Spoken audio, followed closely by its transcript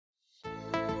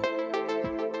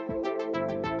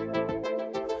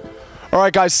All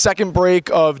right, guys, second break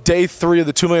of day 3 of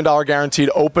the $2 million guaranteed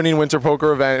opening winter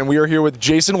poker event, and we are here with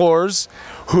Jason Loehrs,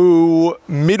 who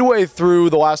midway through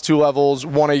the last 2 levels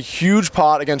won a huge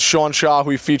pot against Sean Shah, who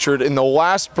we featured in the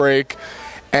last break.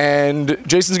 And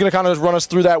Jason's going to kind of run us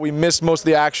through that. We missed most of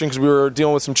the action because we were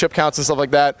dealing with some chip counts and stuff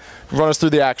like that. Run us through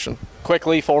the action.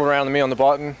 Quickly folded around to me on the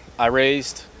button. I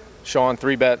raised. Sean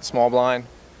 3-bet small blind.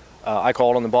 I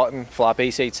called on the button. Flop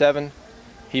ace 8-7.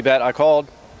 He bet. I called.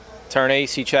 Turn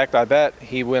ace. He checked. I bet.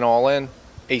 He went all in.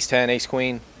 Ace 10, ace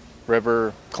queen,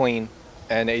 river clean,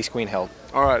 and ace queen held.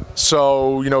 All right.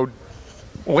 So, you know,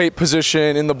 late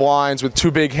position in the blinds with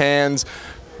 2 big hands.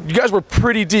 You guys were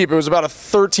pretty deep. It was about a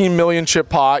 13 million chip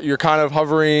pot. You're kind of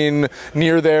hovering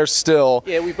near there still.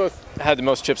 Yeah, we both had the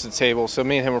most chips at the table, so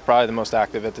me and him were probably the most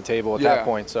active at the table at that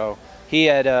point. So he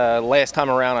had, last time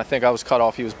around, I think I was cut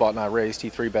off. He was button, I raised. He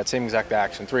 3-bet, same exact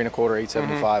action. 3 1/4,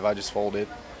 875. I just folded.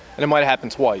 And it might have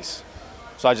happened twice.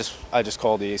 So I just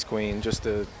called the ace queen just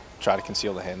to try to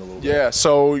conceal the hand a little bit. Yeah,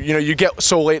 so, you know, you get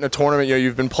so late in a tournament, you know,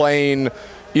 you've been playing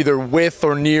either with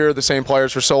or near the same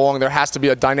players for so long. There has to be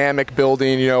a dynamic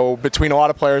building, you know, between a lot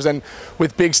of players. And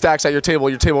with big stacks at your table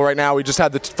right now, we just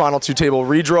had the final 2 table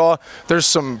redraw. There's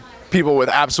some people with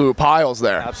absolute piles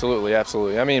there. Absolutely,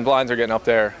 absolutely. I mean, blinds are getting up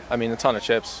there. I mean, a ton of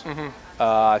chips.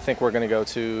 I think we're going to go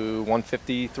to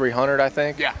 150, 300, I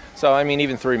think. Yeah. So, I mean,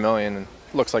 even 3 million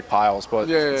looks like piles, but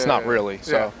it's not really.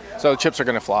 So, so the chips are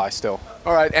going to fly still.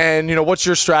 All right, and you know, what's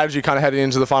your strategy kind of heading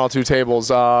into the final 2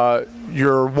 tables?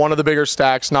 You're one of the bigger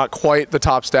stacks, not quite the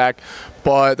top stack,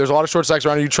 but there's a lot of short stacks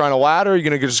around. Are you trying to ladder? Are you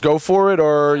going to just go for it,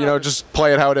 or you know, just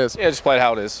play it how it is? Yeah, just play it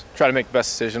how it is. Try to make the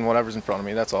best decision, whatever's in front of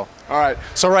me. That's all. All right.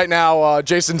 So right now,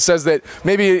 Jason says that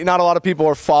maybe not a lot of people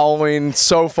are following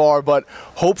so far, but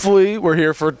hopefully we're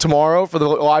here for tomorrow for the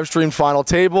live stream final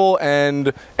table,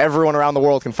 and everyone around the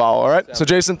world can follow. All right. So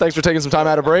Jason, thanks for taking some time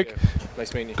out of break.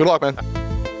 Nice meeting you. Good luck, man.